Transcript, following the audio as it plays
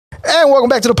Welcome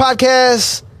back to the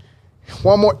podcast.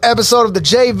 One more episode of the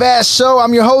Jay Vaz Show.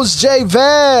 I'm your host, Jay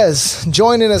Vaz.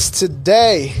 Joining us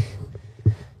today.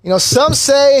 You know, some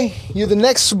say you're the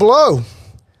next Blow.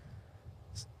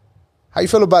 How you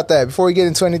feel about that before we get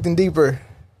into anything deeper?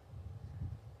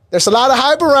 There's a lot of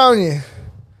hype around you.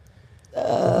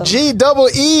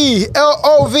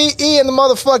 G-double-E-L-O-V-E in the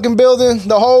motherfucking building.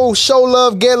 The whole show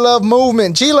love, get love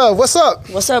movement. G-Love, what's up?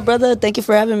 What's up, brother? Thank you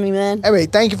for having me, man. Hey,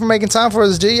 thank you for making time for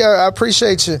us, G. I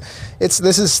appreciate you.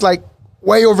 This is like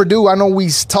way overdue. I know we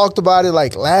talked about it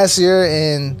like last year,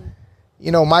 and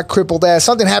you know, my crippled ass,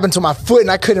 something happened to my foot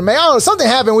and I couldn't make it. I don't know, something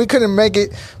happened, we couldn't make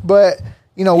it, but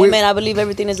you know, man, I believe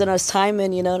everything is in our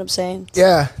timing, you know what I'm saying?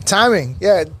 Yeah, timing.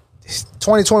 Yeah.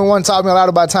 2021 taught me a lot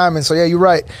about timing, so yeah, you're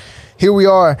right. Here we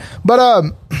are. But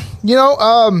you know,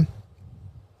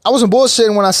 I wasn't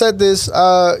bullshitting when I said this.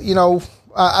 You know,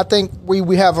 I think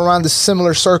we have around the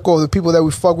similar circle of the people that we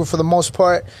fuck with for the most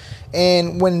part.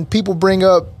 And when people bring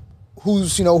up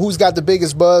who's got the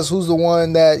biggest buzz, who's the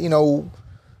one that, you know,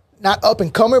 not up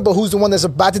and coming, but who's the one that's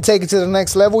about to take it to the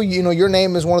next level, you know, your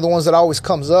name is one of the ones that always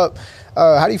comes up.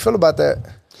 How do you feel about that?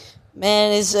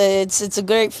 Man, it's a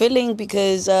great feeling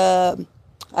because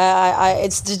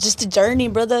it's just a journey,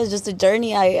 brother. It's just a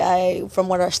journey. I from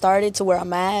where I started to where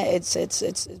I'm at,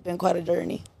 it's been quite a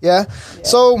journey. Yeah.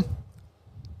 So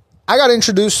I got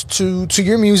introduced to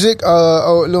your music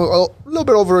a little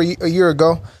bit over a year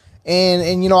ago,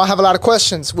 and you know, I have a lot of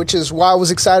questions, which is why I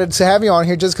was excited to have you on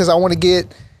here, just because I want to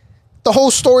get the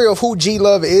whole story of who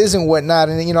G-Love is and whatnot.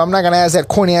 And you know, I'm not gonna ask that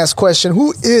corny ass question,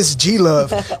 who is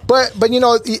G-Love? but you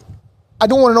know, I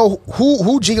do want to know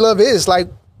who G-Love is, like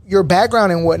your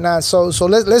background and whatnot. So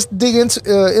let's dig into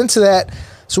that,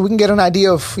 so we can get an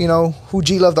idea of, you know, who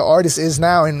G-Love the artist is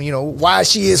now, and you know, why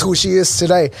she is who she is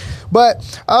today. But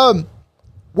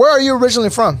where are you originally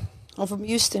from? I'm from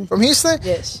Houston. From Houston?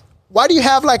 Yes. Why do you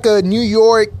have like a New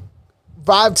York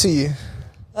vibe to you?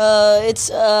 I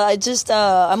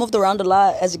moved around a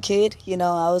lot as a kid. You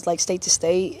know, I was like state to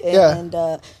state, and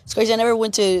it's crazy. I never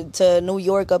went to New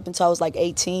York up until I was like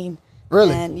 18.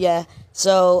 Really? And yeah.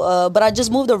 So, but I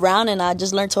just moved around and I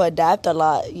just learned to adapt a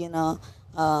lot. You know,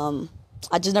 I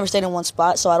just never stayed in one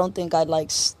spot, so I don't think I'd like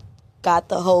got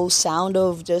the whole sound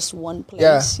of just one place.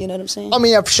 Yeah. You know what I'm saying? I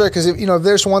mean, yeah, for sure. Because you know, if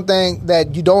there's one thing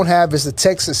that you don't have is the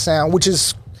Texas sound, which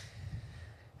is.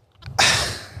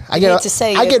 I get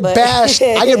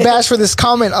bashed for this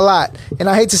comment a lot, and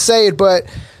I hate to say it, but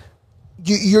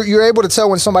you're able to tell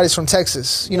when somebody's from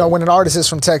Texas. You know, when an artist is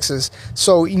from Texas.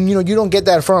 So you know, you don't get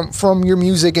that from your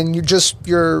music, and you just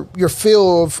your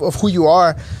feel of who you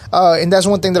are. And that's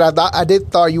one thing that I did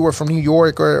thought you were from New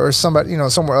York or somebody, you know,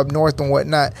 somewhere up north and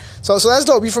whatnot. So that's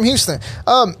dope. You're from Houston.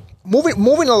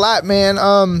 Moving a lot, man.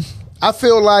 I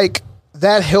feel like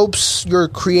that helps your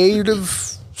creative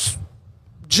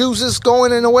juices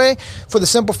going in a way, for the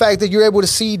simple fact that you're able to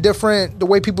see the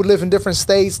way people live in different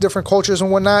states, different cultures and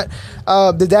whatnot.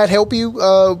 Did that help you,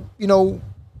 you know,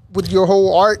 with your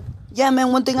whole art? Yeah,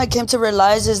 man. One thing I came to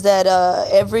realize is that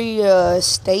every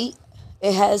state,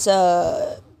 it has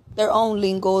their own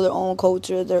lingo, their own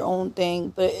culture, their own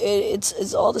thing, but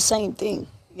it's all the same thing.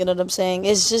 You know what I'm saying?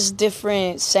 It's just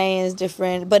different sayings,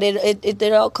 different, but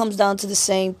it all comes down to the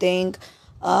same thing.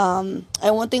 And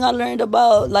one thing I learned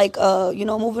about, like, you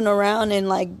know, moving around and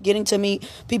like getting to meet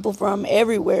people from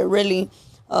everywhere, really,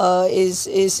 is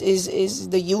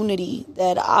the unity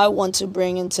that I want to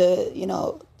bring into, you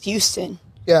know, Houston.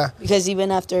 Yeah. Because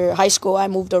even after high school, I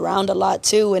moved around a lot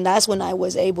too, and that's when I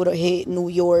was able to hit New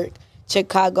York,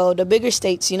 Chicago, the bigger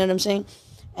states. You know what I'm saying?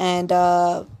 And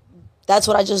that's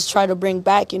what I just try to bring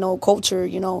back. You know, culture.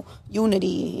 You know,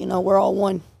 unity. You know, we're all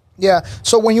one. Yeah.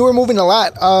 So when you were moving a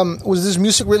lot, was this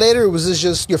music related, or was this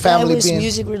just your family? It was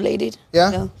music related.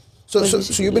 Yeah. You know, so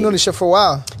you've been doing this shit for a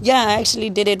while. Yeah, I actually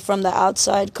did it from the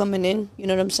outside coming in. You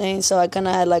know what I'm saying? So I kind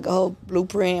of had like a whole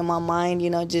blueprint in my mind.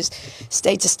 You know, just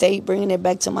state to state, bringing it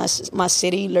back to my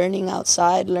city, learning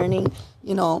outside, learning.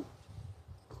 You know,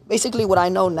 basically what I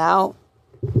know now,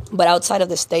 but outside of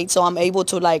the state. So I'm able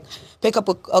to like pick up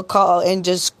a call and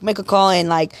just make a call and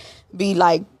like be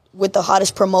like with the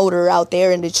hottest promoter out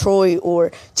there in Detroit or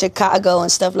Chicago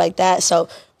and stuff like that. So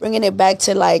bringing it back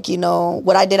to like, you know,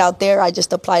 what I did out there, I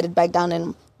just applied it back down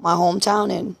in my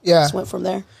hometown and just went from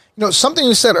there. You know, something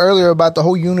you said earlier about the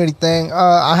whole unity thing,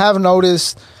 I have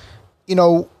noticed, you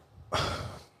know,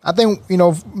 I think, you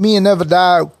know, me and Never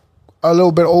Die a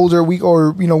little bit older, we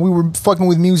were fucking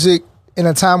with music in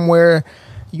a time where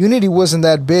unity wasn't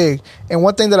that big. And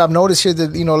one thing that I've noticed here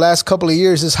that, you know, last couple of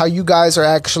years is how you guys are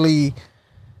actually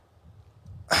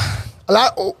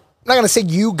not gonna say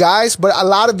you guys, but a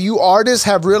lot of you artists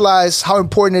have realized how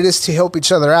important it is to help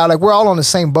each other out. Like we're all on the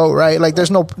same boat, right? Like there's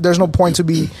no point to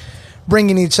be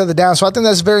bringing each other down. So I think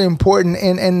that's very important.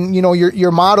 And you know,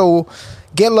 your motto,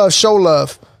 get love, show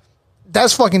love.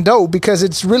 That's fucking dope because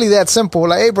it's really that simple.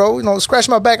 Like, hey, bro, you know, scratch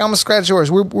my back, I'm gonna scratch yours.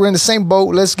 We're in the same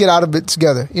boat. Let's get out of it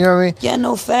together. You know what I mean? Yeah,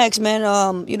 no, facts, man.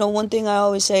 You know, one thing I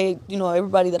always say, you know,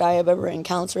 everybody that I have ever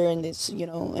encountered in this, you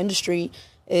know, industry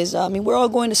is, I mean, we're all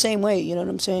going the same way. You know what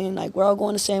I'm saying? Like, we're all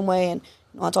going the same way. And,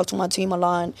 you know, I talk to my team a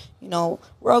lot. And, you know,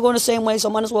 we're all going the same way, so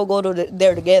might as well go to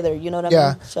there together. You know what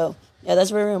I mean? So, yeah, that's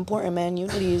very important, man.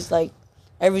 Unity is, like,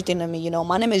 everything to me. You know,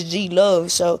 my name is G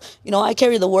Love, so, you know, I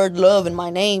carry the word love in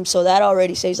my name, so that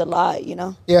already says a lot, you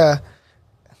know? Yeah.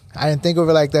 I didn't think of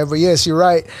it like that, but yes, you're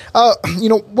right. You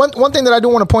know, one thing that I do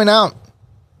want to point out,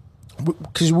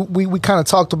 because we kind of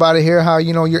talked about it here, how,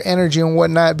 you know, your energy and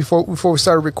whatnot before we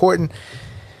started recording.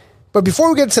 But before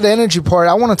we get to the energy part,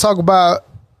 I want to talk about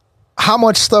how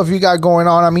much stuff you got going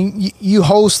on. I mean, you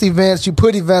host events, you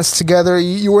put events together,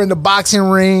 you were in the boxing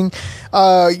ring,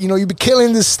 you know, you be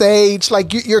killing the stage.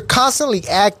 Like you're constantly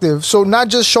active. So not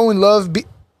just showing love,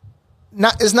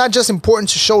 it's not just important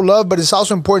to show love, but it's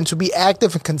also important to be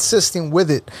active and consistent with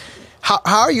it. How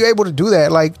are you able to do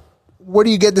that? Like, where do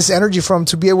you get this energy from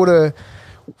to be able to?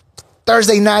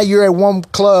 Thursday night you're at one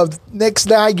club, next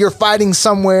night you're fighting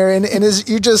somewhere, and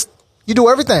you do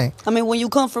everything. I mean, when you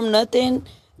come from nothing,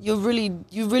 you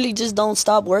really just don't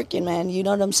stop working, man. You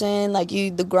know what I'm saying? Like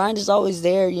the grind is always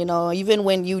there, you know, even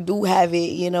when you do have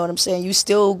it, you know what I'm saying? You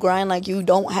still grind like you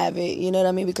don't have it, you know what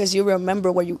I mean? Because you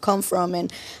remember where you come from.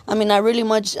 And I mean, I pretty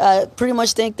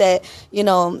much think that, you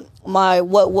know,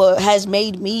 what has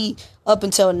made me up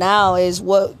until now is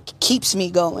what keeps me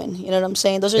going. You know what I'm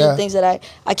saying? Those are the things that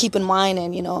I keep in mind,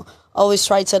 and, you know, always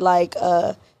try to like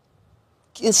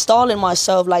install in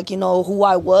myself, like, you know, who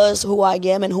I was, who I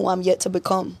am, and who I'm yet to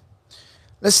become.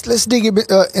 Let's dig a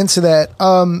bit into that.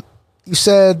 You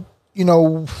said, you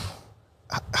know,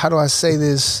 how do I say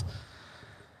this?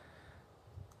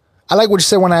 I like what you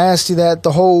said when I asked you that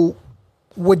the whole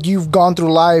what you've gone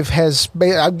through life has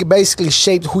basically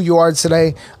shaped who you are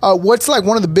today. What's like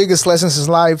one of the biggest lessons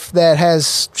in life that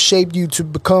has shaped you to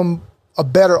become a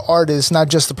better artist, not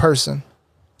just a person?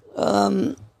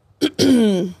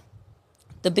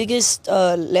 The biggest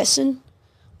lesson,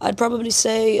 I'd probably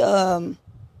say,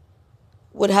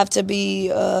 would have to be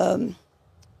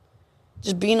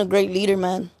just being a great leader,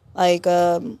 man. Like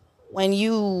when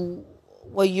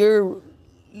you're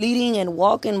leading and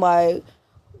walking by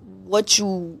what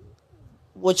you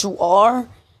are,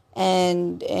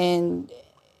 and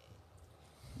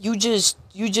you just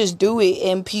do it,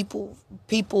 and people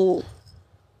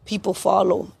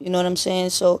follow. You know what I'm saying?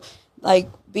 So like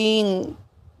being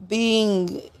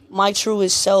my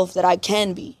truest self that I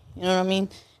can be, you know what I mean?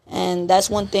 And that's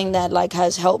one thing that like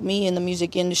has helped me in the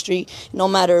music industry. No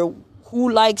matter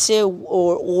who likes it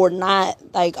or not,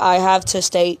 like I have to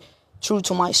stay true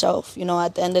to myself. You know,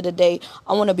 at the end of the day,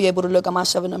 I want to be able to look at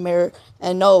myself in the mirror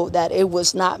and know that it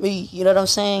was not me. You know what I'm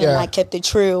saying? Yeah. And I kept it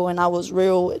true, and I was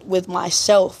real with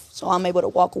myself, so I'm able to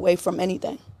walk away from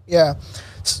anything. Yeah.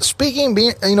 Speaking,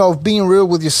 of being real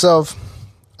with yourself,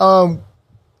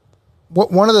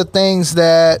 one of the things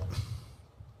that,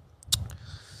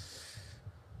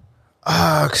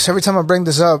 because every time I bring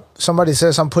this up, somebody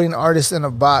says I'm putting artists in a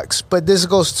box, but this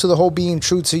goes to the whole being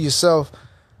true to yourself.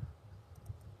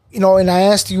 You know, and I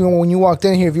asked you when you walked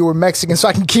in here if you were Mexican, so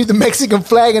I can keep the Mexican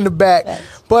flag in the back. Yes.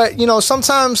 But, you know,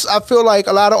 sometimes I feel like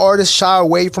a lot of artists shy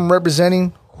away from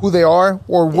representing who they are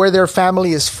or where their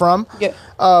family is from,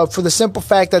 for the simple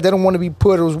fact that they don't want to be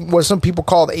put in what some people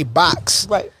call a box.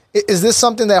 Right. Is this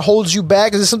something that holds you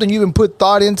back? Is this something you've been put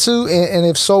thought into? And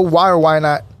if so, why or why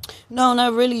not? No,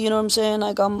 not really. You know what I'm saying?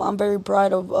 Like, I'm very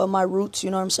proud of my roots.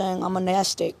 You know what I'm saying? I'm a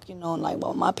Aztec. You know, like,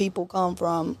 well, my people come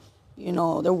from, you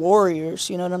know, they're warriors.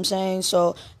 You know what I'm saying?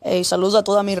 So, hey, saludos a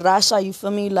toda mi raza. You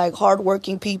feel me? Like,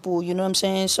 hardworking people. You know what I'm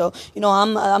saying? So, you know,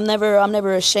 I'm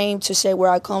never ashamed to say where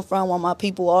I come from, where my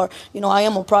people are. You know, I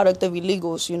am a product of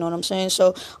illegals. You know what I'm saying?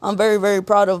 So, I'm very, very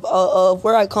proud of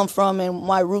where I come from and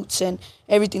my roots and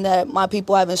everything that my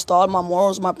people have installed, my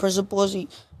morals, my principles.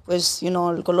 Pues, you know,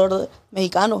 el color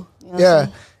mexicano. You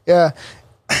know yeah.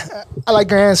 I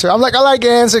like your answer. I like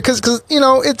your answer because, you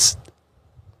know,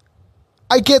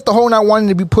 I get the whole not wanting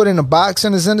to be put in a box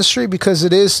in this industry because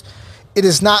it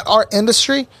is not our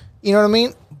industry. You know what I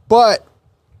mean? But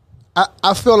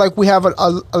I feel like we have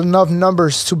enough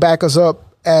numbers to back us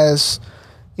up as,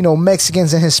 you know,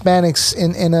 Mexicans and Hispanics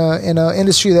in a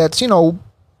industry that's, you know,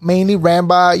 mainly ran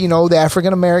by, you know, the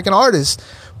African American artists.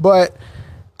 But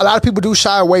a lot of people do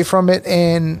shy away from it,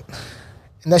 and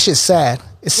that shit's sad.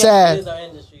 It's sad. It is our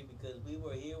industry because we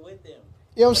were here with them.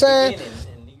 You know what I'm saying?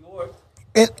 In New York,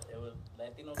 And there was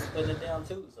Latinos were putting it down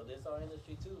too. So this is our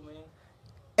industry too, man.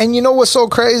 and you know what's so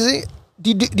crazy?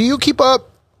 Do you keep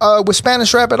up with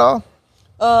Spanish rap at all?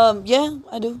 Yeah,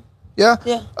 I do. Yeah.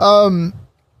 Yeah. I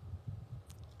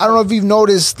don't know if you've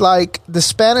noticed, like the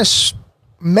Spanish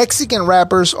Mexican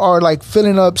rappers are like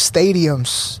filling up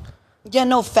stadiums. Yeah,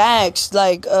 no facts.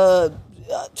 Like,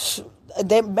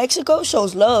 Mexico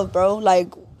shows love, bro.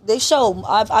 Like they show.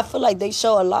 I feel like they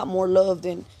show a lot more love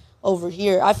than over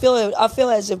here. I feel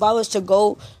as if I was to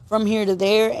go from here to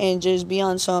there and just be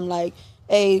on some like,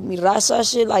 hey, mi raza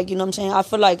shit. Like, you know what I'm saying? I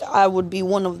feel like I would be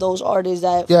one of those artists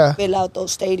that fill out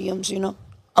those stadiums. You know.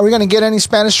 Are we gonna get any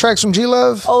Spanish tracks from G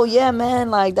Love? Oh yeah, man.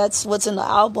 Like that's what's in the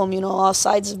album. You know, all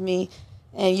sides of me.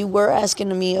 And you were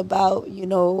asking me about, you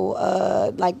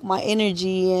know, like my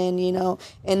energy, and you know,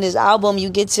 in this album you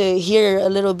get to hear a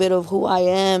little bit of who I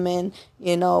am, and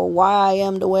you know why I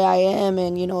am the way I am,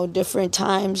 and you know different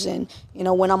times, and you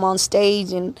know when I'm on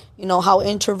stage, and you know how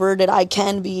introverted I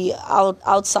can be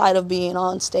outside of being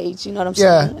on stage. You know what I'm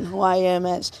saying? And who I am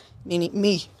as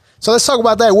me. So let's talk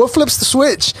about that. What flips the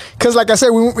switch? Because like I said,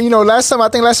 last time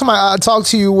I talked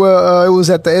to you, it was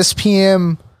at the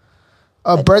SPM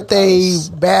birthday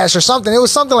bash or something. It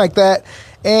was something like that.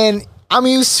 And I'm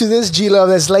used to this G Love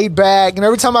that's laid back. And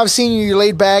every time I've seen you, you're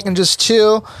laid back and just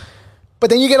chill.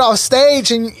 But then you get off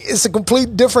stage and it's a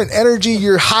complete different energy.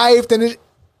 You're hyped. And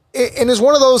it's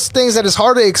one of those things that is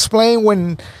hard to explain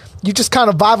when you just kind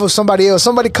of vibe with somebody else.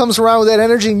 Somebody comes around with that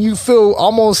energy and you feel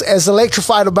almost as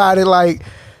electrified about it. Like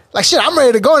shit, I'm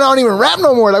ready to go and I don't even rap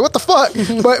no more. Like, what the fuck?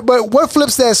 but what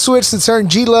flips that switch to turn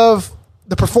G Love,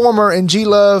 the performer, and G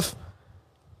Love,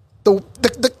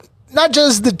 the not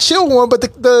just the chill one, but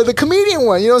the comedian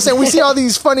one. You know what I'm saying? We see all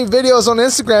these funny videos on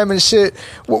Instagram and shit.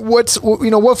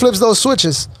 What flips those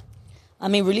switches? I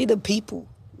mean, really the people,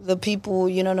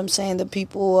 you know what I'm saying? The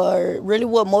people are really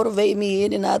what motivate me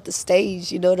in and out the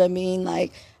stage. You know what I mean?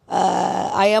 Like,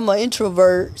 I am an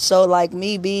introvert. So like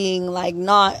me being like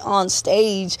not on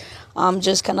stage, I'm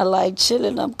just kind of like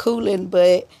chilling, I'm cooling.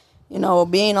 But, you know,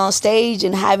 being on stage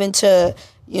and having to,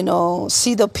 you know,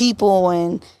 see the people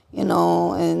and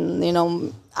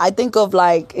I think of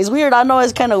like, it's weird. I know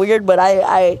it's kind of weird, but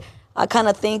I kind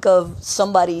of think of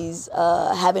somebody's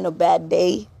having a bad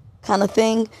day kind of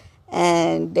thing,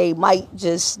 and they might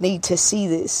just need to see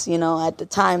this, you know, at the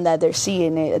time that they're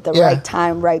seeing it, at the right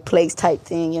time, right place type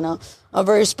thing, you know. I'm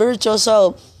very spiritual,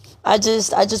 so I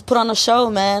just put on a show,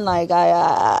 man. Like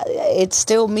it's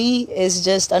still me. It's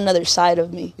just another side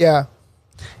of me. Yeah.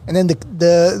 And then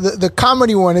the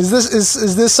comedy one, is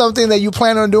this something that you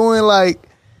plan on doing, like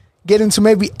get into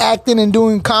maybe acting and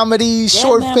doing comedy,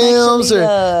 short films?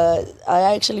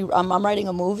 I'm writing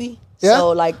a movie. Yeah?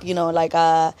 So like, you know, like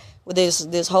with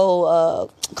this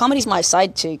whole comedy's my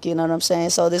side chick, you know what I'm saying?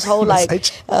 So this whole like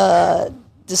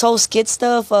this whole skit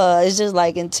stuff is just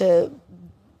like into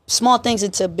small things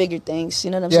into bigger things,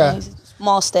 you know what I'm saying?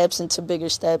 Small steps into bigger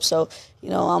steps. So, you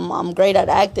know, I'm great at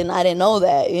acting. I didn't know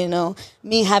that, you know.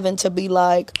 Me having to be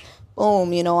like,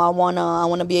 boom, you know, I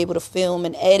wanna be able to film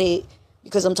and edit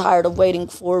because I'm tired of waiting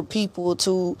for people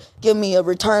to give me a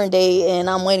return date, and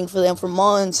I'm waiting for them for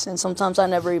months, and sometimes I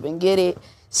never even get it.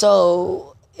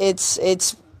 So it's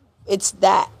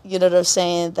that, you know what I'm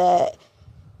saying, that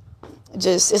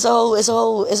just it's a whole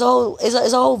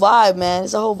vibe, man.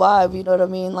 It's a whole vibe, you know what I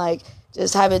mean? Like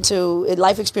just having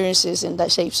life experiences, and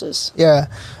that shapes us. Yeah.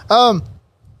 I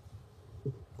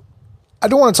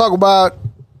do want to talk about,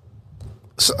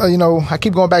 you know, I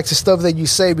keep going back to stuff that you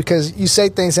say, because you say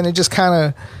things and it just kind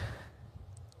of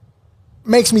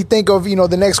makes me think of, you know,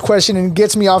 the next question and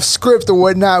gets me off script or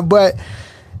whatnot. But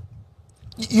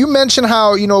you mentioned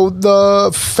how, you know,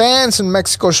 the fans in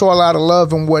Mexico show a lot of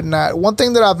love and whatnot. One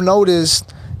thing that I've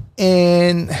noticed,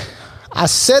 and I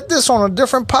said this on a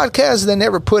different podcast, they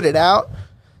never put it out,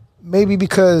 maybe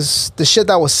because the shit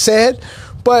that was said,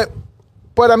 but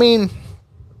I mean,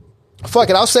 fuck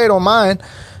it, I'll say it on mine.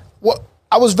 Well,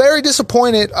 I was very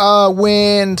disappointed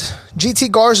when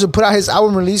GT Garza put out his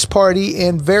album release party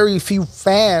and very few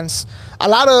fans, a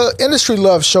lot of industry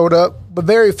love showed up, but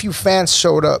very few fans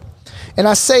showed up. And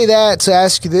I say that to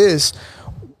ask you this: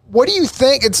 what do you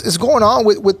think is going on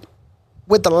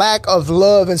with the lack of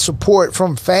love and support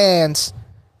from fans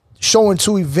showing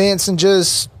to events, and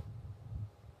just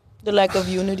the lack of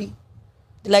unity?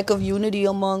 The lack of unity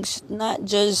amongst not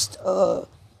just the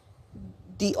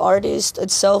artist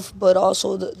itself, but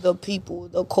also the people,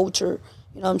 the culture,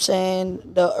 you know what I'm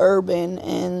saying, the urban,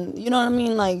 and you know what I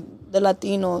mean, like the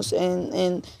Latinos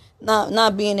and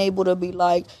not being able to be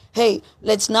like, hey,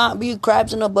 let's not be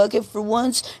crabs in a bucket for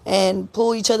once and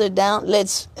pull each other down.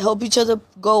 Let's help each other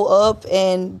go up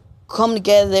and come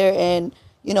together and,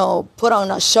 you know, put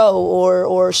on a show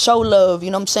or show love,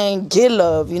 you know what I'm saying? Get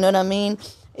love, you know what I mean?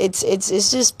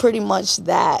 It's just pretty much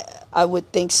that, I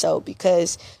would think so,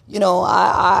 because, you know,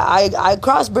 I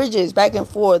cross bridges back and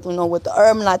forth, you know, with the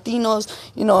urban Latinos,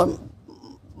 you know,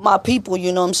 my people,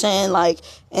 you know what I'm saying? Like,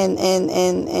 and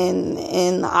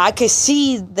I could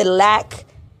see the lack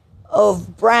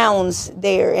of browns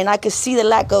there, and I could see the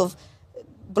lack of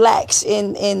blacks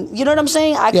and you know what I'm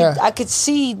saying? I could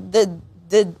see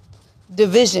the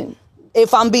division,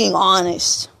 if I'm being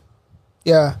honest.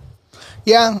 Yeah.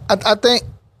 I think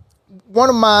one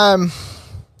of my,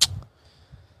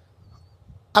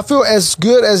 I feel as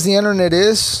good as the internet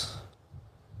is,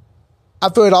 I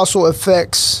feel it also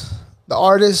affects the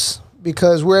artists,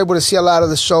 because we're able to see a lot of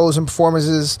the shows and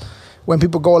performances when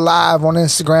people go live on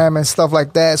Instagram and stuff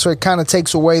like that. So it kind of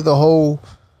takes away the whole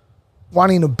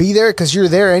wanting to be there, because you're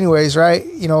there anyways, right?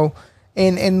 You know,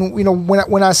 and you know,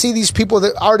 when I see these people,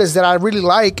 the artists that I really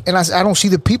like, and I don't see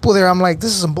the people there, I'm like,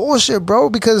 this is some bullshit, bro.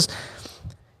 Because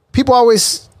people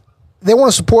always, they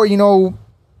want to support, you know,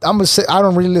 I'm gonna say, I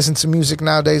don't really listen to music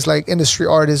nowadays, like industry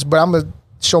artists, but I'm gonna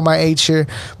show my age here.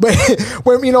 But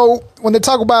when, you know, when they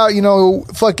talk about, you know,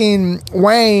 fucking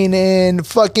Wayne and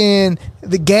fucking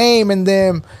The Game and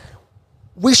them,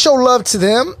 we show love to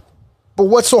them, but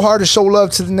what's so hard to show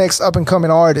love to the next up and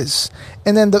coming artists?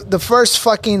 And then the first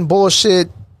fucking bullshit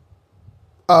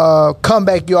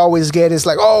comeback you always get is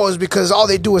like, oh, it's because all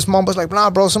they do is mumble. It's like,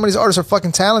 nah, bro, some of these artists are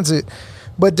fucking talented,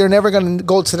 but they're never gonna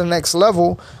go to the next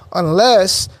level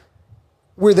unless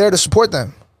we're there to support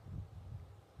them.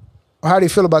 Or how do you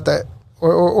feel about that?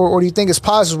 Or do you think it's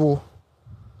possible?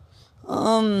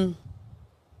 I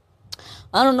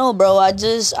don't know, bro. I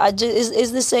just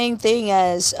it's the same thing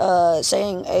as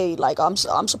saying, hey, like I'm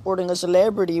supporting a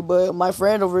celebrity, but my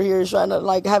friend over here is trying to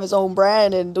like have his own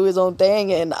brand and do his own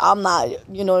thing, and I'm not,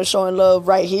 you know, showing love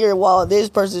right here while this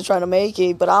person's trying to make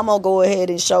it. But I'm gonna go ahead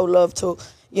and show love to,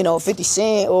 you know, 50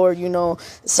 Cent or, you know,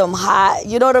 some hot,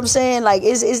 you know what I'm saying? Like,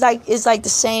 it's like the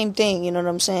same thing, you know what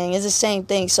I'm saying? It's the same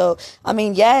thing. So, I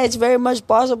mean, yeah, it's very much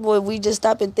possible if we just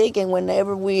stop and think, and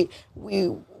whenever we,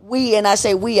 and I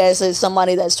say we as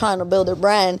somebody that's trying to build a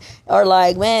brand, are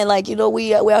like, man, like, you know,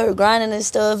 we out here grinding and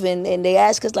stuff, and they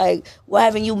ask us, like, well,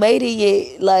 haven't you made it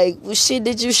yet? Like, well, shit,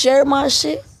 did you share my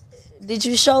shit? Did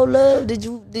you show love? Did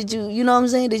you, you know what I'm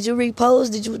saying? Did you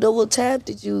repost? Did you double tap?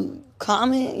 Did you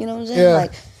comment? You know what I'm saying? Yeah.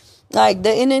 Like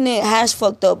the internet has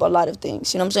fucked up a lot of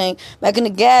things. You know what I'm saying? Back in the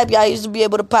Gap, y'all used to be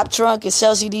able to pop trunk and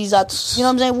sell CDs out. You know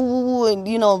what I'm saying? Woo, woo, woo, and,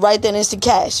 you know, right then instant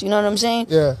cash. You know what I'm saying?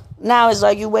 Yeah. Now it's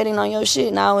like you're waiting on your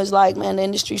shit. Now it's like, man, the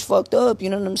industry's fucked up.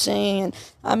 You know what I'm saying? And,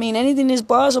 I mean, anything is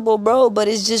possible, bro. But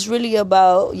it's just really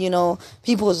about, you know,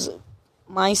 people's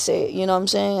mindset. You know what I'm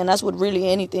saying? And that's what really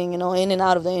anything, you know, in and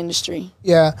out of the industry.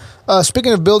 Yeah.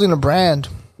 Speaking of building a brand,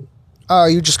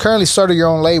 you just currently started your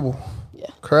own label. Yeah.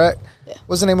 Correct? Yeah.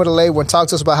 What's the name of the label? And talk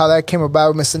to us about how that came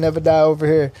about. Mr. Never Die over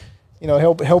here, you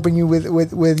know, helping you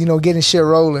with you know, getting shit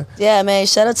rolling. Yeah, man.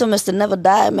 Shout out to Mr. Never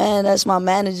Die, man. That's my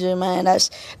manager, man.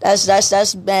 That's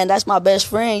man. That's my best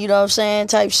friend. You know what I'm saying?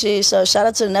 Type shit. So shout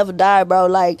out to Never Die, bro.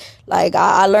 Like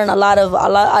I learned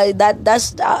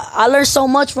I learned so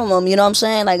much from him. You know what I'm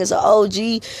saying? Like, it's an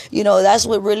OG. You know, that's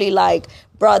what really like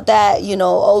brought that, you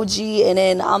know, OG, and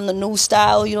then I'm the new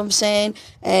style. You know what I'm saying?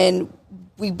 And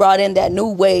we brought in that new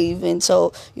wave, and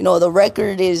so, you know, the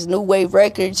record is New Wave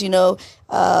Records, you know,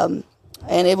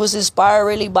 and it was inspired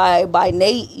really by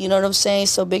Nate, you know what I'm saying?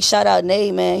 So big shout out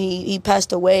Nate, man. He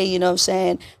passed away, you know what I'm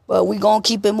saying? But we gonna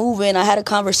keep it moving. I had a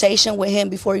conversation with him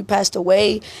before he passed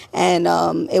away, and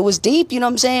it was deep, you know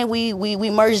what I'm saying? We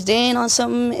merged in on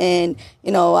something, and,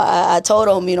 you know, I told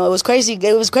him, you know, it was crazy.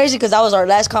 It was crazy because that was our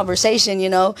last conversation, you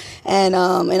know, and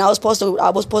I was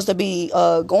supposed to be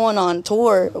going on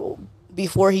tour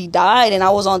before he died, and I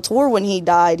was on tour when he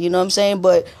died, you know what I'm saying?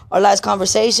 But our last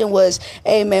conversation was,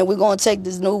 hey, man, we're going to take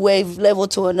this new wave level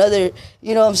to another,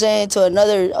 you know what I'm saying, to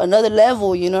another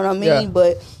level, you know what I mean? Yeah.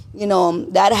 But, you know,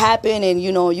 that happened, and,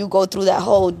 you know, you go through that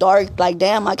whole dark, like,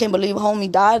 damn, I can't believe homie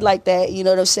died like that, you know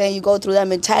what I'm saying? You go through that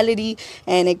mentality,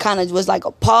 and it kind of was like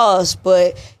a pause,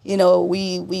 but, you know,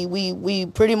 we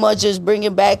pretty much just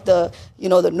bringing back the, you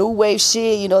know, the new wave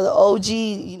shit, you know, the OG,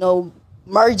 you know,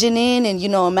 merging in, and, you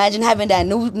know, imagine having that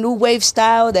new wave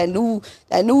style, that new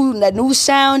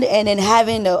sound, and then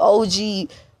having the OG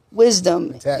wisdom,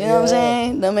 you know what I'm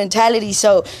saying, the mentality.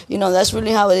 So, you know, that's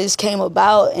really how this came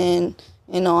about, and,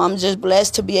 You know, I'm just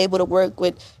blessed to be able to work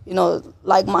with, you know,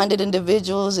 like-minded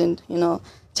individuals and, you know,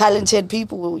 talented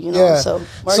people, you know, so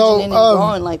merging in and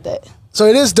growing like that. So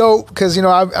it is dope because, you know,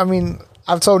 I mean,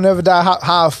 I've told Never Die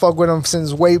how I fuck with him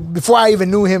since way before I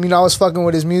even knew him. You know, I was fucking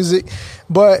with his music.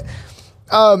 But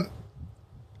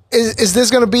is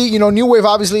this going to be, you know, New Wave,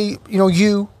 obviously, you know,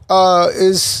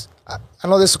 I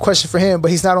know this is a question for him,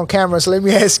 but he's not on camera, so let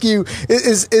me ask you: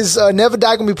 Is Never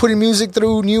Die gonna be putting music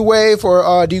through New Wave,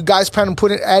 or do you guys plan on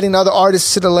adding other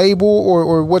artists to the label,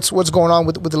 or what's going on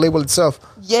with the label itself?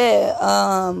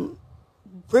 Yeah,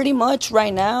 pretty much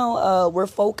right now we're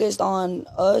focused on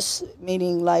us,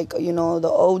 meaning like, you know, the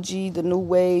OG, the New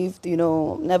Wave, you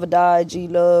know, Never Die, G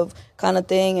Love kind of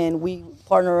thing, and we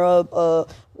partner up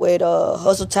with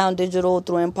Hustletown Digital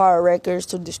through Empire Records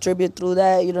to distribute through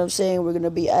that. You know what I'm saying? We're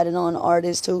gonna be adding on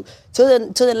artists to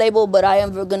the label, but I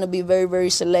am gonna be very,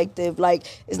 very selective. Like,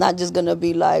 it's not just gonna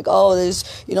be like, oh,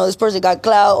 this, you know, this person got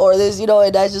clout, or this, you know,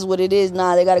 and that's just what it is.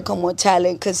 Nah, they gotta come with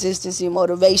talent, consistency,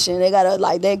 motivation. They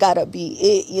gotta be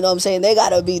it. You know what I'm saying? They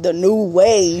gotta be the new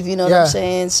wave. You know what I'm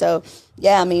saying? So.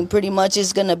 Yeah, I mean, pretty much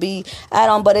it's going to be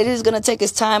add-on, but it is going to take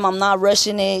its time. I'm not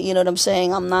rushing it, you know what I'm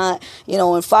saying? I'm not, you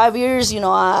know, in 5 years, you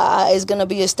know, it's going to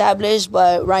be established,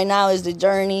 but right now is the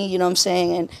journey, you know what I'm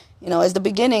saying? And, you know, it's the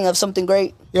beginning of something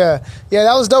great. Yeah,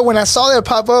 that was dope. When I saw that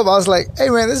pop up, I was like, hey,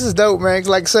 man, this is dope, man.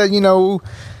 Like I said, you know,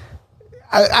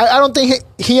 I don't think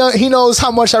he knows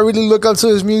how much I really look up to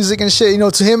his music and shit, you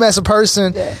know, to him as a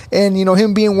person, and, you know,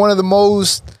 him being one of the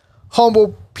most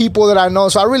humble people that I know.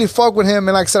 So I really fuck with him,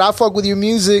 and like I said, I fuck with your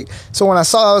music. So when I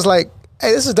saw it, I was like,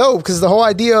 hey, this is dope, because the whole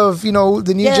idea of, you know,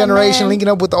 the new generation linking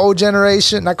up with the old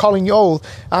generation, not calling you old,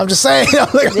 I'm just saying.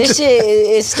 This shit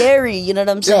is scary, you know what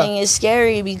I'm saying? It's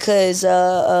scary because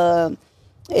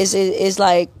it's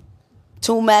like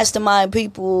two mastermind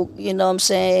people, you know what I'm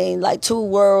saying? Like two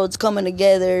worlds coming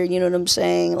together, you know what I'm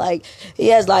saying? Like, he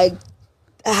has like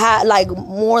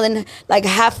more than like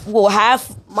half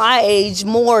my age,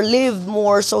 lived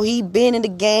more, so he been in the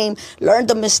game, learned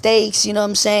the mistakes, you know what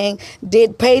I'm saying,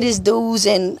 paid his dues,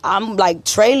 and I'm like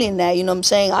trailing that, you know what I'm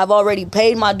saying. I've already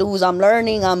paid my dues, I'm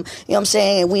learning, you know what I'm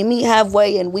saying, and we meet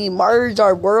halfway and we merge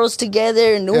our worlds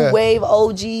together, New Wave,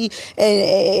 OG, and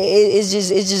it's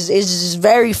just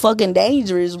very fucking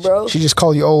dangerous, bro. She just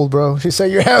called you old, bro. She said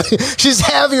she's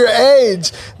half your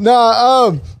age.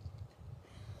 Nah,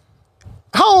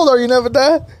 how old are you, Never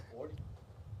Die? 40.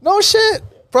 No shit.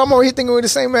 Bro, I'm over here thinking we're the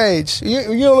same age. You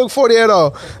don't look 40 at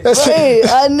all. Right,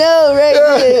 I know, right?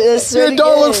 Yeah. That's you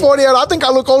don't look 40 at all. I think I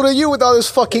look older than you with all this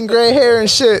fucking gray hair and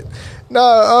shit.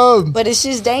 No, but it's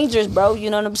just dangerous, bro. You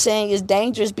know what I'm saying? It's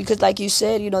dangerous because, like you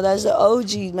said, you know, that's the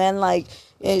OG, man. Like,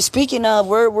 speaking of,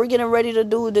 we're getting ready to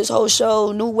do this whole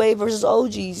show, New Wave versus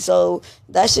OG. So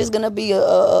that's just gonna be a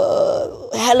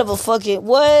hell of a fucking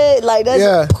what? Like,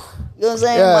 that's you know what I'm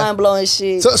saying? Mind blowing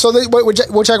shit. So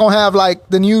what y'all gonna have, like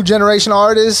the new generation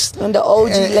artists and the OG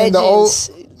legends?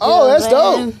 And that's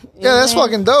dope. Yeah, that's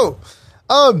fucking dope.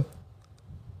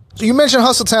 You mentioned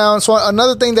Hustletown. So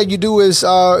another thing that you do is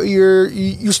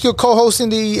you still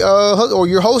co-hosting or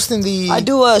you're hosting the. I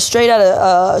do straight out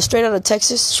of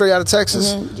Texas. Straight out of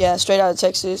Texas. Mm-hmm. Yeah, straight out of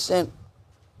Texas, and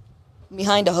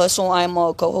Behind the Hustle. I'm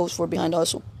a co-host for Behind the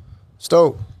Hustle. It's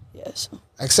dope. Yes. Like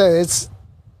I said, it's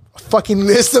a fucking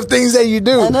list of things that you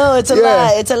do. I know, it's a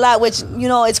lot. It's a lot, which, you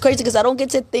know, it's crazy because I don't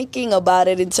get to thinking about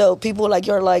it until people like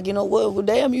you're like, you know, well,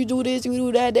 damn, you do this, you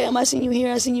do that, damn, I seen you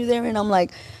here, I seen you there, and I'm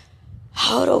like,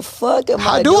 how the fuck am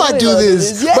I doing I do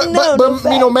this? Yeah, but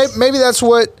you know, maybe that's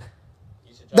what.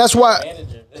 That's why.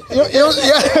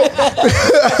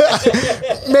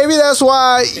 Maybe that's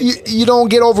why you don't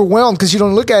get overwhelmed, because you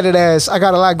don't look at it as I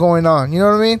got a lot going on. You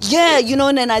know what I mean? Yeah, you know,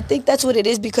 and I think that's what it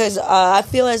is, because I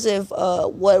feel as if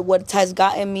what has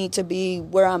gotten me to be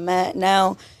where I'm at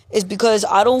now is because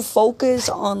I don't focus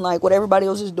on like what everybody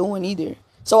else is doing either.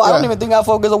 So I don't even think I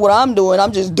focus on what I'm doing.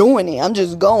 I'm just doing it. I'm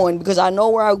just going because I know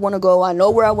where I want to go. I know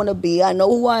where I want to be. I know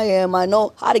who I am. I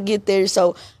know how to get there.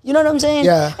 So, you know what I'm saying?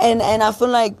 Yeah. And I feel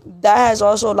like that has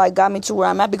also like got me to where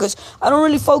I'm at, because I don't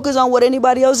really focus on what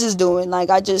anybody else is doing. Like,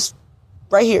 I just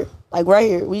right here.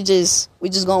 We just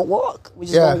gonna walk. We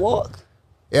just gonna walk.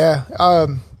 Yeah. I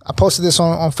posted this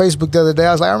on Facebook the other day.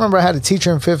 I was like, I remember I had a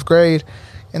teacher in 5th grade,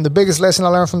 and the biggest lesson I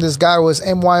learned from this guy was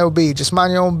MYOB. Just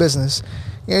mind your own business.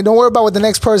 You know, don't worry about what the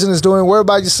next person is doing. Worry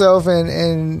about yourself,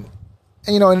 and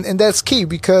you know, and that's key,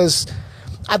 because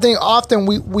I think often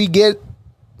we get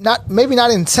maybe not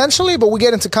intentionally, but we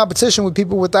get into competition with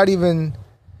people without even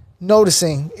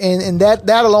noticing, and that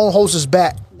alone holds us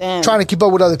back. Damn. Trying to keep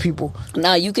up with other people.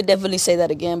 Now you could definitely say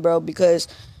that again, bro, because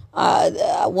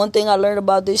one thing I learned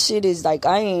about this shit is like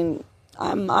I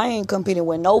I ain't competing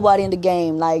with nobody in the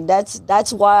game. Like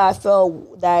that's why I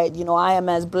felt that, you know, I am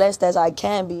as blessed as I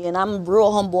can be, and I'm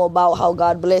real humble about how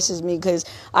God blesses me, because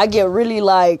I get really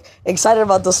like excited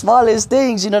about the smallest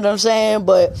things. You know what I'm saying?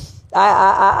 But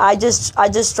I just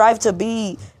strive to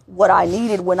be what I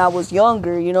needed when I was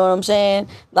younger. You know what I'm saying?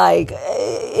 Like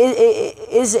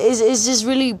it's just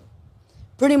really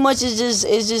pretty much it's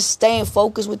just staying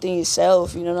focused within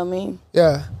yourself. You know what I mean?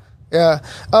 Yeah.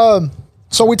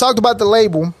 So we talked about the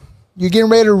label. You're getting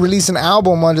ready to release an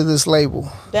album under this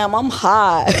label. Damn, I'm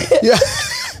high. Yeah.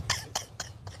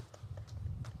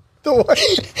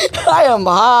 I am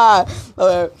high.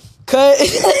 Cut.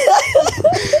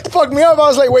 Fucked me up. I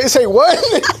was like, wait, say what?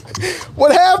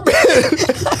 What happened?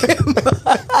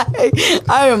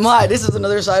 I am high. This is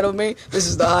another side of me. This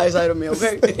is the high side of me,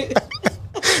 okay?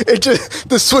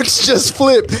 The switch just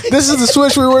flipped. This is the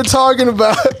switch we were talking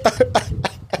about.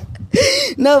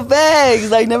 No bags.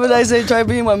 Like, never I said try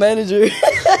being my manager.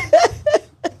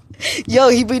 Yo,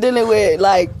 he be dealing with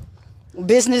like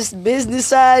business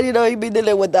side, you know, he be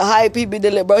dealing with the hype, he be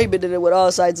dealing with all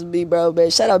sides of me, bro,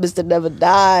 man. Shout out Mr. Never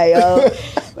Die, yo.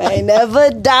 Man, never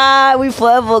die. We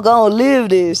forever gonna live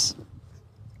this.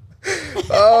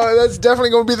 Oh, that's definitely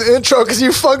gonna be the intro, because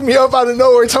you fucked me up out of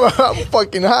nowhere talking about I'm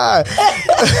fucking high.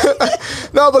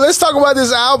 No, but let's talk about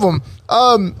this album.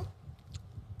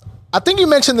 I think you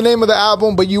mentioned the name of the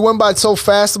album, but you went by so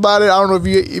fast about it. I don't know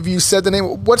if you said the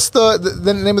name. What's the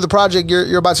name of the project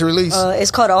you're about to release? It's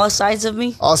called All Sides of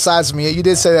Me. All Sides of Me. You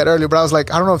did say that earlier, but I was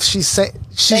like, I don't know if she's saying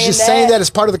that as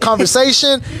part of the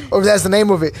conversation or if that's the name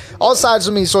of it. All Sides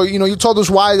of Me. So, you know, you told us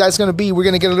why that's going to be. We're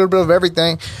going to get a little bit of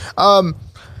everything.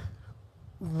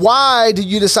 Why did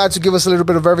you decide to give us a little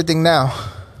bit of everything now?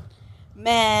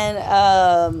 Man,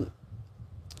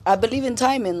 I believe in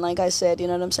timing, like I said, you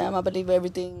know what I'm saying? I believe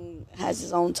everything has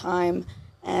its own time.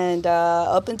 And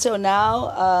up until now,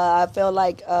 I felt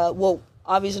like, well,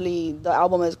 obviously the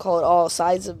album is called All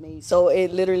Sides of Me. So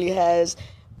it literally has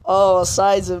all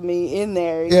sides of me in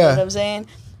there. You know what I'm saying?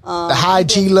 The high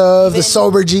G-Love, the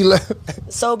sober G-Love.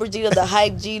 Sober G-Love, the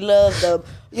hype G-Love, the,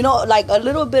 you know, like a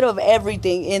little bit of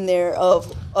everything in there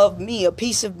of me, a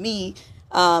piece of me,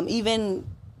 even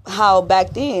how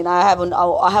back then I have an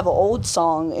old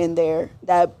song in there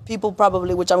that people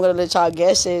probably, which I'm gonna let y'all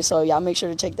guess it, so y'all make sure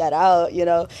to check that out, you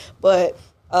know. But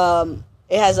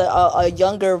it has a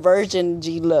younger version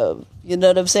G-Love, you know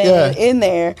what I'm saying, in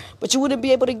there. But you wouldn't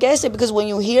be able to guess it, because when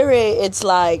you hear it, it's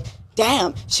like,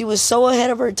 damn, she was so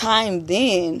ahead of her time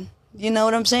then. You know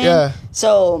what I'm saying? Yeah.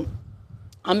 So,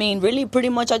 I mean, really, pretty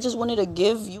much, I just wanted to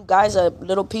give you guys a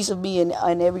little piece of me in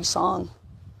every song.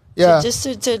 Yeah. Just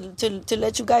to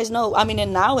let you guys know. I mean,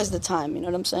 and now is the time. You know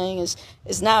what I'm saying?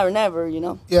 It's now or never. You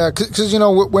know. Yeah, because you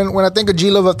know, when I think of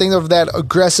G-Love, I think of that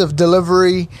aggressive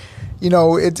delivery. You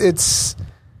know, it's.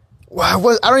 I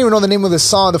don't even know the name of the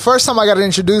song. The first time I got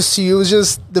introduced to you, it was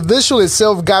just the visual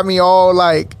itself got me all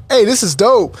like, "Hey, this is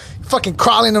dope!" Fucking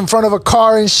crawling in front of a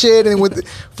car and shit, and with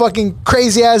fucking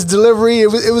crazy ass delivery. It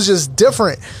was just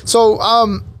different. So,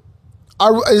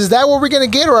 is that what we're gonna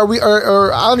get, or are we?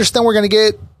 Or I understand we're gonna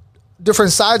get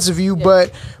different sides of you, but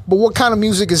what kind of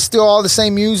music? Is still all the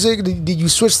same music? Did you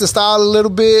switch the style a little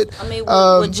bit? I mean,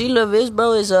 what G-Love is,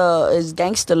 bro, is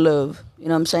gangster love. You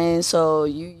know what I'm saying? So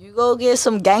you go get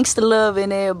some gangster love in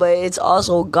there, but it's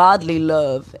also godly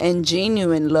love and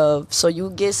genuine love. So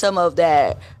you get some of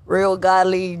that real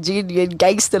godly, genuine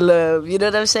gangster love. You know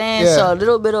what I'm saying? Yeah. So a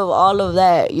little bit of all of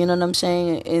that. You know what I'm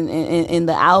saying? In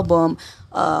the album.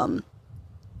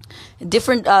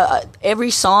 Different, every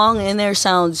song in there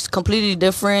sounds completely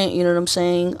different, you know what I'm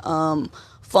saying?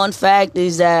 Fun fact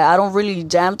is that I don't really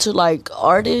jam to like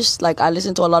artists. Like, I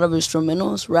listen to a lot of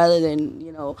instrumentals rather than,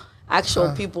 you know,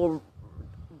 actual people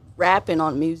rapping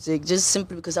on music, just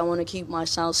simply because I want to keep my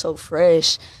sound so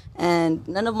fresh. And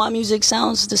none of my music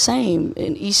sounds the same,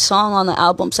 and each song on the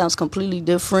album sounds completely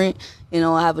different. You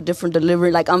know, I have a different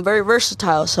delivery. Like, I'm very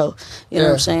versatile, so you know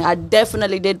what I'm saying? I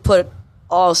definitely did put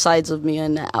all sides of me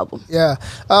in that album. Yeah.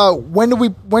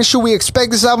 When should we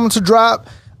expect this album to drop?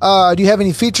 Do you have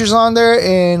any features on there,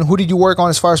 and who did you work on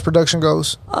as far as production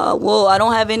goes? Well, I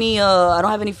don't have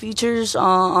any features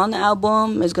on the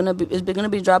album. It's gonna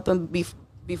be dropping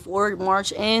before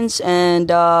March ends, and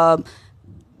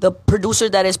the producer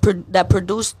that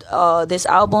produced this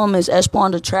album is Espo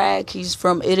on the track. He's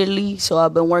from Italy, so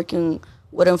I've been working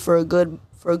with him for a good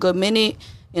minute.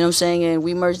 You know what I'm saying? And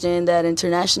we merged in that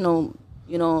international,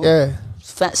 you know,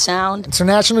 fat sound.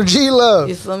 International G-Love.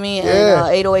 You feel me? Yeah.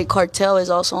 And 808 Cartel is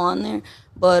also on there.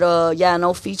 But, yeah,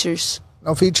 no features.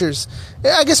 No features.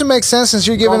 Yeah, I guess it makes sense since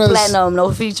you're giving Going us platinum,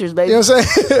 no features, baby. You know what I'm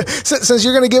saying? Since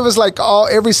you're gonna give us like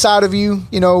every side of you,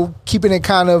 you know, keeping it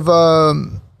kind of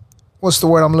what's the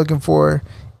word I'm looking for?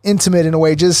 Intimate in a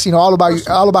way, just all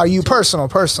about you, personal.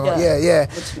 Yeah.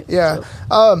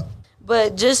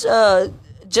 But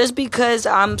just because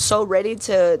I'm so ready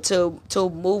to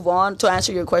move on, to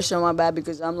answer your question, my bad,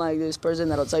 because I'm like this person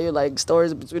that'll tell you like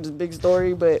stories between this big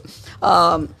story. But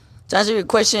to answer your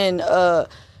question,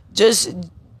 just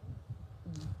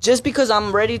because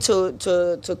I'm ready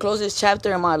to close this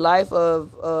chapter in my life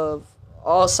of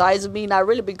all sides of me, not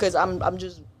really because I'm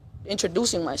just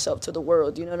introducing myself to the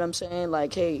world. You know what I'm saying?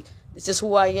 Like, hey, this is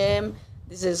who I am.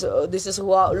 This is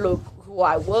who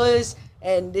I was,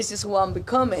 and this is who I'm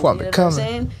becoming. You know what I'm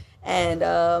saying? And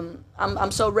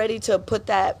I'm so ready to put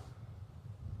that,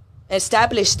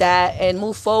 establish that, and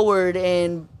move forward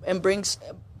and bring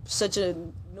such a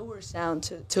newer sound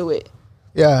to it.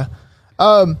 Yeah.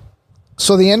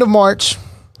 So the end of March,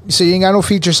 you say you ain't got no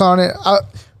features on it.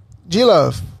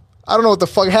 G-Love, I don't know what the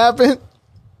fuck happened.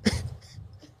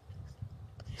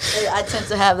 Hey, I tend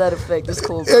to have that effect. It's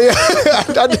cool. Yeah.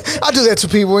 I do that to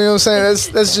people. You know what I'm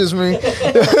saying? That's just me.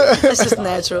 It's just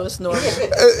natural. It's normal.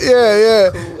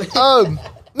 Yeah. Cool.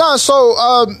 No.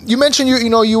 So you mentioned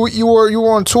you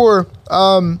were on tour.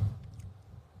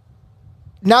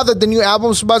 Now that the new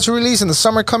album's about to release and the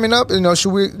summer coming up, should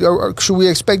we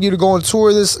expect you to go on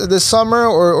tour this summer,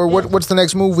 or what's the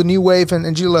next move with New Wave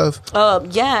and G-Love?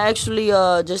 Actually,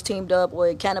 just teamed up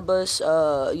with Cannabis.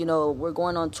 We're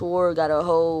going on tour. Got a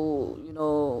whole,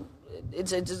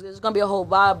 it's gonna be a whole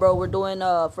vibe, bro. We're doing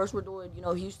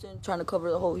Houston, trying to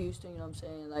cover the whole Houston. You know what I'm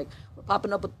saying? Like, we're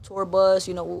popping up a tour bus.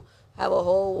 We'll have a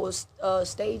whole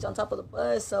stage on top of the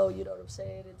bus, so you know what I'm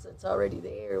saying. It's already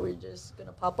there. We're just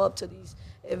gonna pop up to these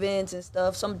events and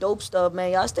stuff, some dope stuff,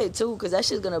 man. Y'all stay tuned, because that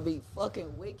shit's gonna be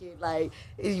fucking wicked. Like,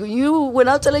 when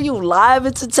I'm telling you live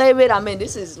entertainment, I mean,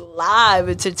 this is live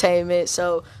entertainment.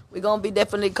 So we're gonna be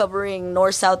definitely covering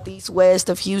north, south, east, west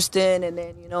of Houston, and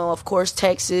then of course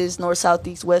Texas, north, south,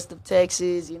 east, west of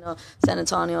Texas, San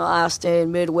Antonio,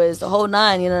 Austin, Midwest, the whole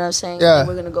nine. You know what I'm saying? Yeah.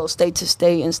 We're gonna go state to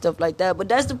state and stuff like that. But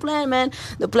that's the plan, man.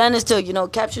 The plan is to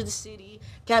capture the city,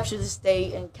 capture the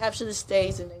state, and capture the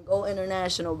states, and then go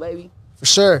international, baby. For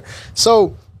sure.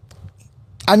 So,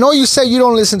 I know you say you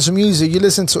don't listen to music, you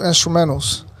listen to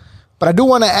instrumentals. But I do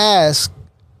want to ask,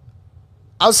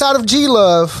 outside of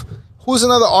G-Love, who's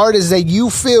another artist that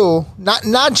you feel,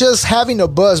 not just having a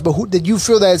buzz, but that you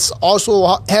feel that's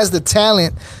also has the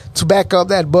talent to back up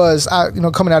that buzz,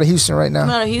 coming out of Houston right now?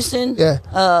 Coming out of Houston? Yeah.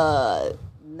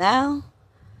 Now?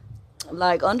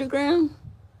 Like underground?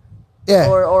 Yeah.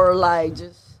 Or like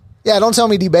just... Yeah, don't tell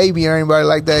me D-Baby or anybody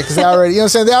like that, because they already,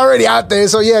 they're already out there.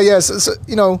 So yeah, so,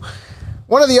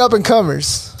 one of the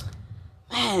up-and-comers.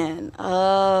 Man,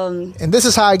 and this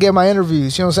is how I get my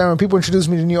interviews. You know what I'm saying? When people introduce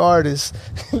me to new artists.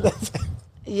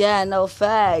 Yeah, no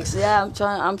facts. Yeah,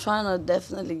 I'm trying to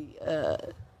definitely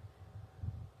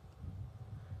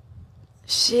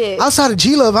shit. Outside of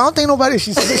G-Love, I don't think nobody.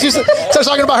 She starts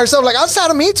talking about herself. Like, outside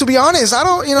of me, to be honest, I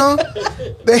don't.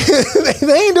 They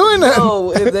ain't doing that.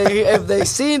 No, if they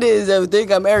see this, they would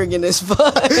think I'm arrogant as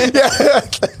fuck. Yeah.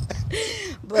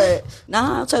 But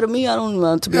outside of me, I don't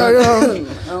know. To be honest, I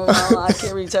don't know. I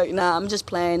can't really tell you. I'm just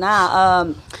playing.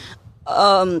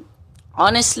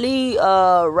 Honestly,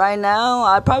 right now,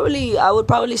 I would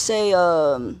probably say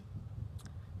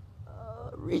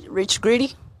Rich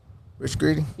Greedy. Rich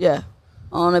Greedy. Yeah,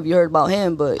 I don't know if you heard about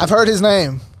him, but I've heard his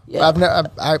name. Yeah,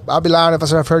 I'll be lying if I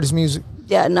said I've heard his music.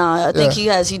 Yeah, I think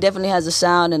he definitely has the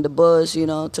sound and the buzz,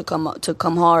 to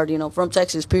come hard, from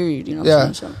Texas, period. You know what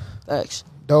I'm saying? So, facts.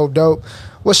 Dope.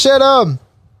 Well, shit,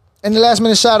 any last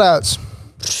minute shout outs?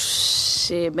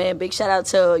 Shit, man, big shout out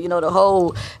to, the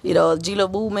whole,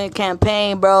 G-Love movement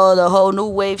campaign, bro, the whole new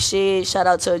wave shit. Shout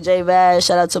out to J Vash,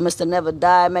 shout out to Mr. Never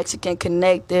Die, Mexican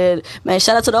Connected. Man,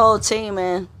 shout out to the whole team,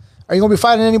 man. Are you going to be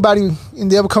fighting anybody in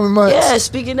the upcoming months? Yeah,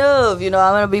 speaking of, I'm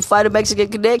going to be fighting Mexican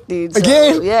Connected. So,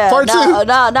 again? Yeah. Part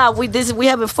two? We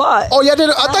haven't fought. Oh, yeah, I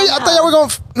thought you were going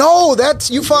to... No,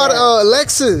 you fought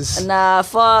Alexis. I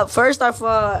fought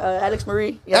Alex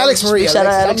Marie. Yeah, Alex Marie. Shout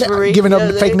out Alex Marie. Giving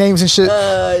up fake names and shit.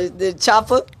 The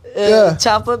Chopper. Yeah.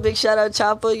 Chopper, big shout out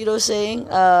Chopper, you know what I'm saying?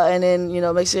 And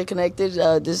then, Mexican Connected,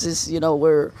 this is,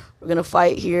 we're going to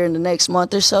fight here in the next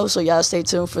month or so y'all stay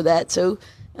tuned for that too.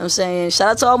 You know what I'm saying? Shout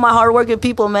out to all my hardworking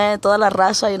people, man. Toda la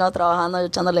raza, trabajando,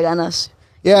 echándole ganas.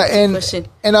 Yeah, and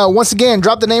once again,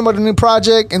 drop the name of the new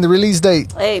project and the release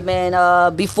date. Hey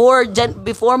man, before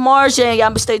March, and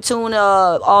y'all stay tuned.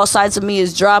 All sides of me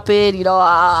is dropping. You know,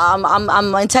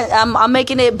 I'm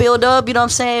making it build up. You know what I'm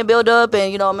saying? Build up,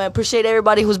 and you know, man, appreciate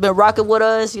everybody who's been rocking with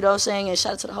us. You know what I'm saying? And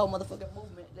shout out to the whole motherfucking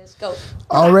movement. Let's go.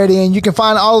 Alrighty, and you can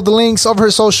find all of the links of her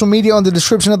social media on the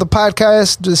description of the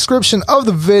podcast, the description of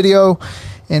the video.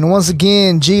 And once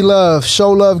again, G Love, show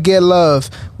love, get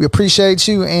love. We appreciate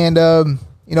you, and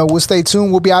you know, we'll stay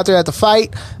tuned. We'll be out there at the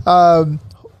fight.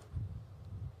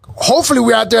 Hopefully,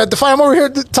 we're out there at the fight. I'm over here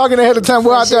talking ahead of time.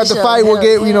 We're out there at the fight. We'll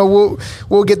get, you know,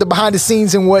 we'll get the behind the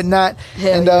scenes and whatnot.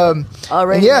 And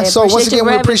alright, yeah. man. So once again,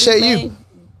 we appreciate you.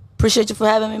 Appreciate you for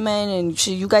having me, man. And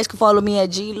you guys can follow me at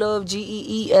G Love,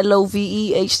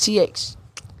 GeeLoveHTX.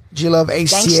 G Love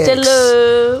HTX. Gangsta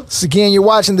love. So again, you're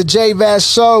watching the J Vash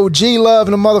Show. G Love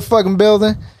in the motherfucking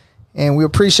building, and we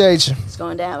appreciate you. It's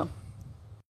going down.